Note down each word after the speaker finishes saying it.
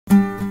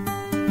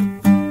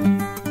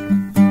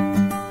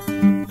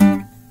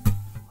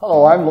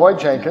Hello, I'm Lloyd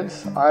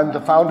Jenkins. I'm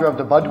the founder of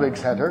the Budwig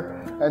Center,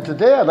 and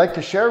today I'd like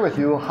to share with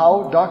you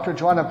how Dr.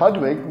 Joanna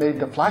Budwig made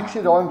the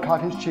flaxseed oil and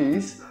cottage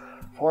cheese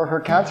for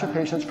her cancer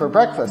patients for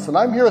breakfast. And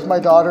I'm here with my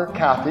daughter,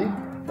 Kathy,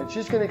 and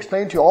she's going to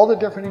explain to you all the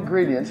different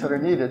ingredients that are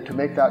needed to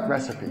make that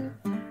recipe.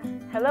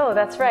 Hello,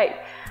 that's right.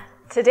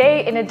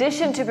 Today, in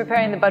addition to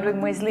preparing the Budwig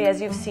Muesli as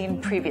you've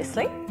seen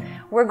previously,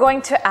 we're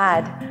going to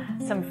add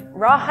some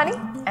raw honey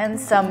and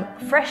some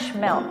fresh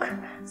milk.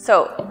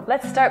 So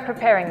let's start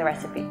preparing the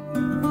recipe.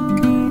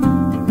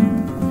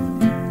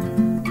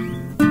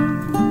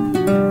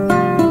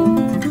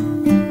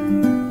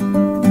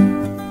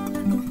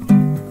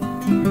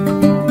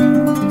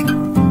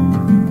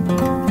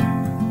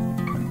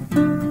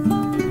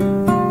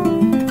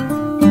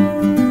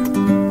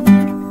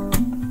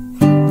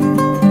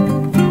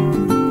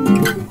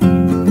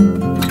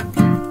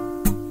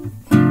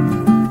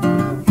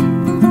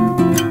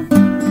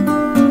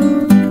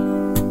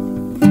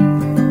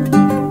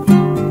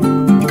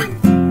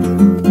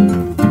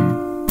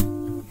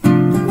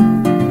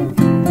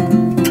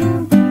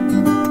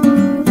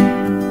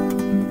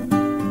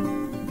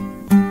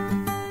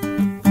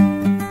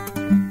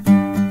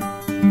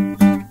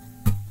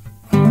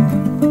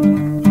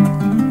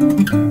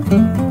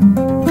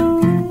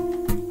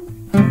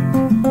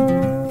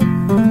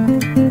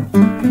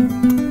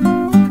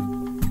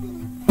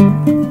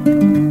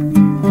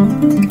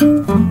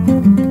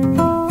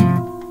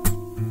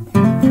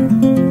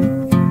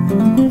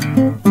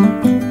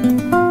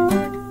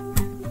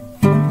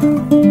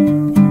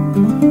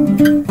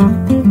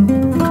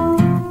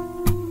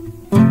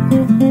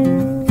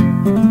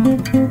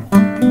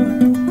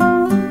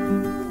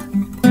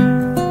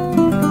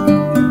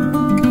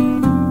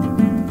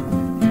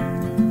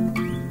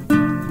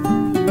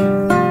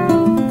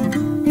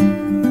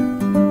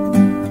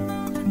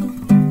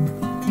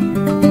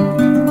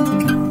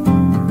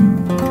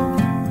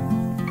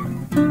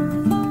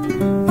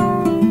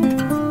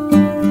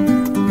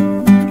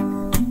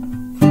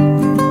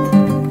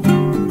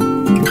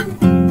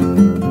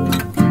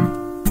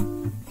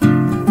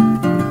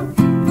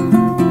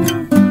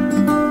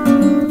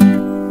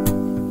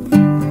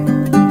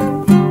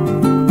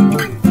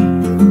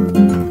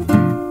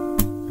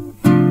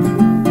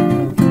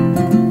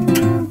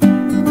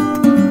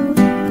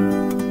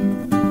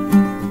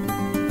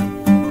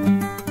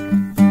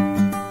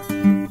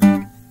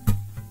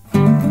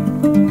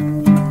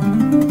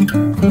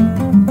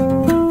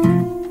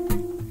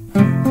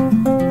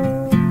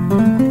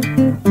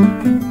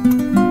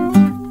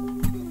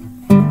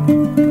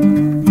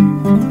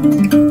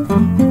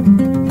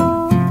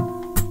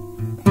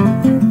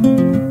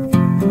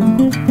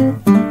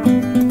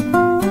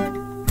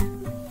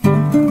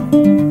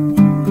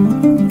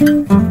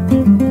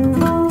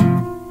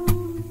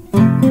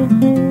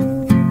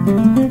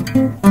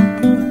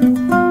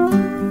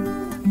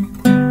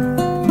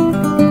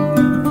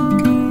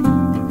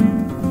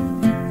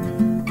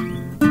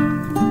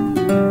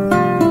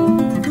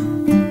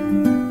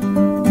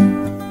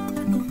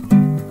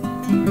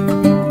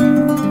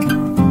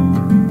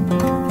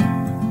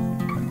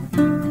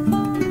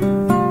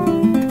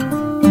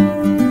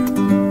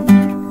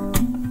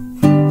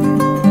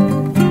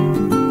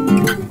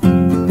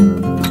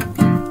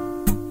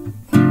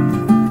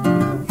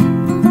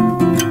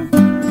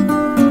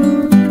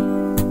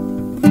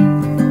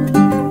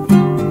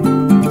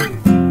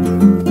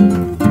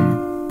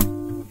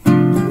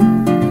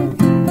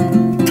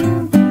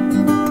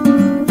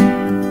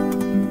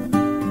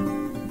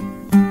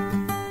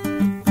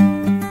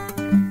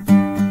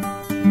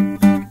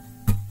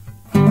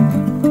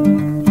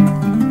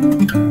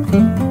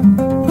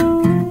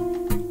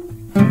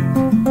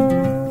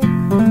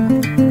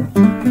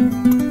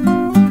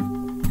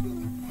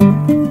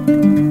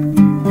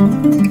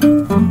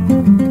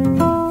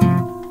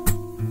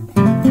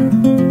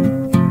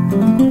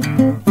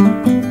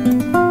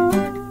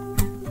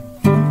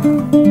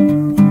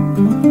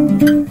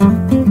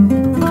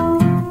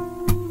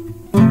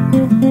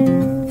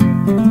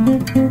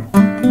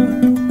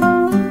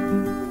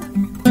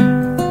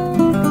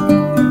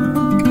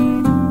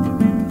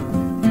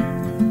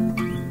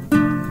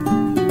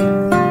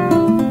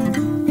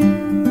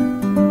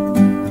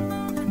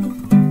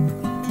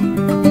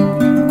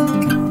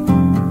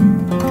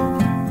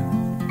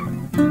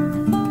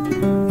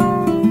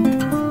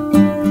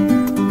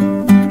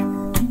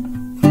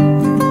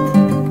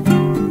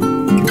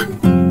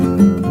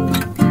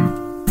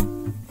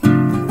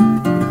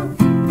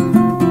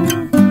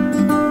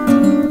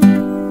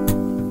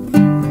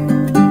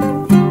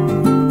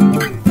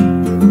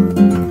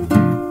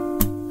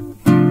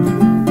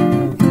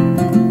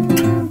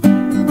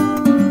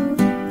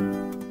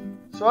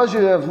 So as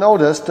you have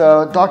noticed,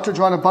 Dr.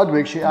 Joanna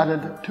Budwig, she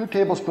added 2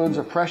 tablespoons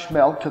of fresh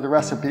milk to the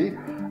recipe.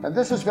 And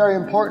this is very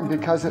important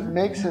because it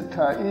makes it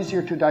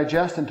easier to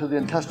digest into the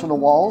intestinal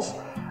walls.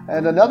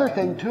 And another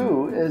thing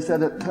too is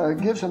that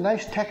it gives a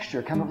nice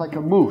texture, kind of like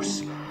a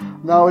mousse.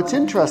 Now it's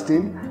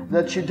interesting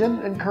that she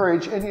didn't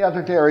encourage any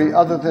other dairy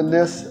other than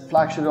this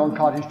flaxseed oil and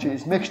cottage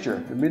cheese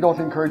mixture. And we don't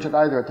encourage it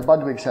either at the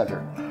Budwig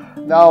Center.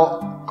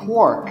 Now,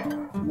 quark.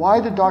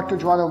 Why did Dr.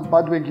 Joanna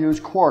Budwig use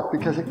quark?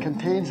 Because it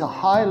contains a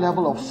high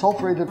level of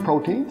sulfurated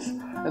proteins,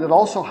 and it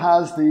also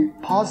has the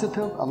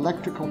positive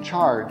electrical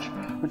charge,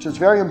 which is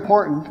very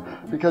important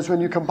because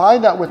when you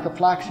combine that with the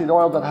flaxseed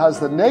oil that has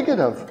the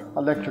negative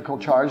electrical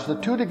charge,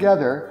 the two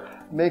together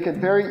make it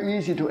very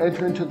easy to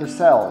enter into the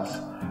cells.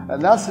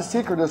 And that's the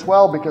secret as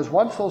well, because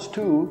once those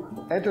two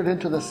entered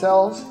into the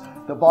cells,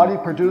 the body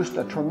produced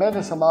a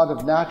tremendous amount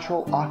of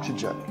natural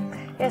oxygen.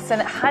 Yes,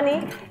 and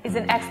honey is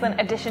an excellent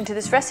addition to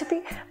this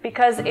recipe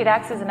because it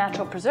acts as a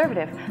natural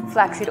preservative.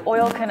 Flaxseed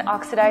oil can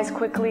oxidize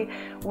quickly.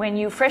 When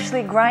you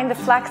freshly grind the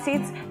flax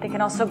seeds, they can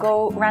also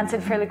go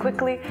rancid fairly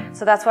quickly.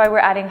 So that's why we're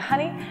adding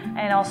honey,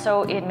 and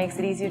also it makes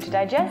it easier to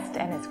digest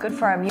and it's good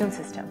for our immune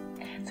system.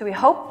 So we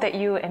hope that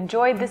you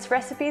enjoyed this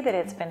recipe, that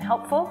it's been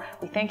helpful.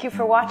 We thank you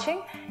for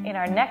watching. In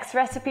our next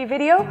recipe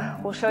video,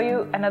 we'll show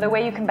you another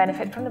way you can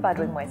benefit from the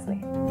Budwig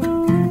Muesli.